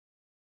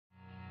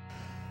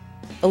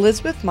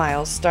Elizabeth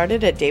Miles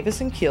started at Davis &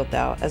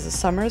 Kuehlthau as a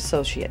summer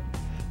associate,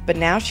 but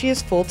now she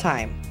is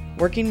full-time,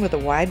 working with a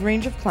wide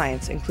range of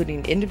clients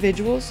including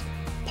individuals,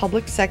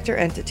 public sector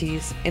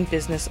entities, and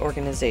business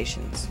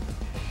organizations.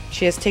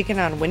 She has taken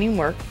on winning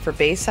work for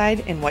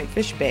Bayside and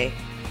Whitefish Bay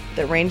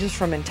that ranges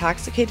from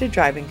intoxicated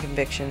driving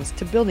convictions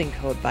to building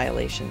code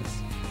violations.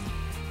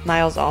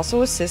 Miles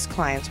also assists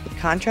clients with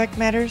contract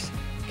matters,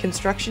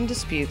 construction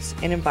disputes,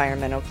 and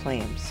environmental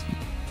claims.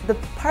 The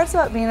parts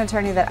about being an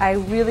attorney that I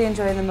really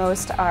enjoy the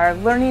most are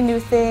learning new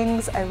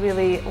things. I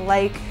really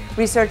like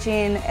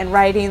researching and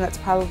writing. That's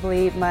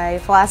probably my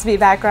philosophy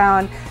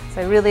background. So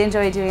I really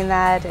enjoy doing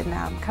that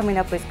and coming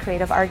up with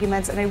creative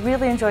arguments. And I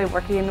really enjoy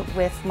working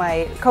with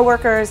my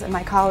coworkers and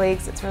my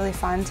colleagues. It's really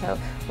fun to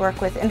work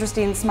with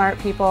interesting, smart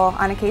people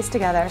on a case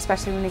together,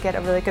 especially when we get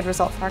a really good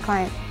result for our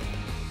client.